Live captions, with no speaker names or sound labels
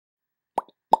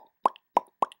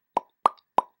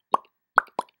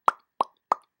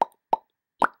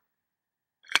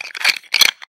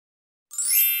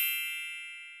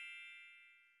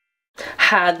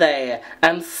Hi there,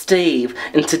 I'm Steve,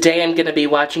 and today I'm gonna be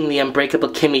watching The Unbreakable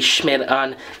Kimmy Schmidt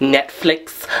on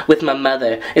Netflix with my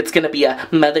mother. It's gonna be a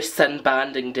mother-son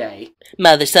bonding day.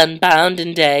 Mother-son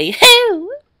bonding day.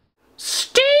 Hoo!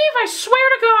 Steve, I swear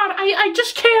to God, I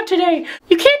just can't today.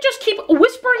 You can't just keep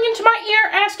whispering into my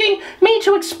ear asking me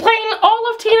to explain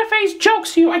all of Tina Fey's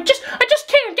jokes to you. I just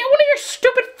can't. Get one of your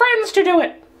stupid friends to do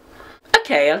it.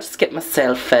 Okay, I'll just get my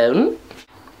cell phone.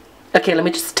 Okay, let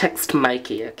me just text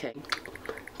Mikey, okay.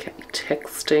 Okay,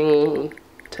 texting,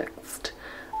 text.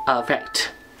 Alright.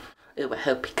 Ooh, I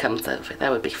hope he comes over. That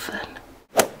would be fun.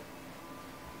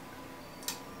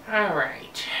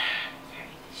 Alright.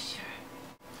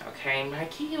 Okay,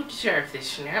 Mikey, you deserve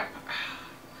this nap.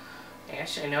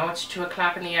 Yes, I know it's 2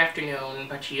 o'clock in the afternoon,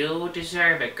 but you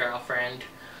deserve it, girlfriend.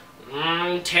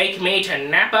 Take me to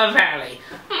Napa Valley.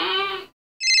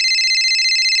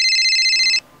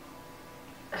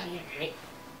 Okay.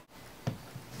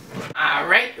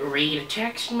 Alright, read a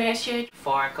text message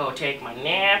before I go take my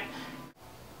nap.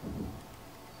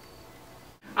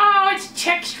 Oh, it's a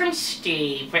text from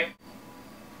Steve.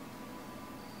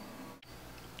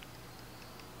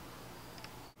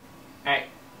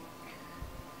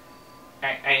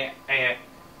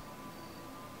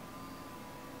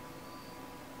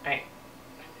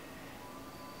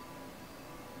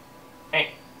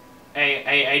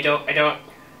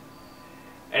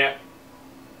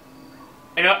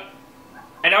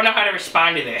 I don't know how to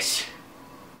respond to this.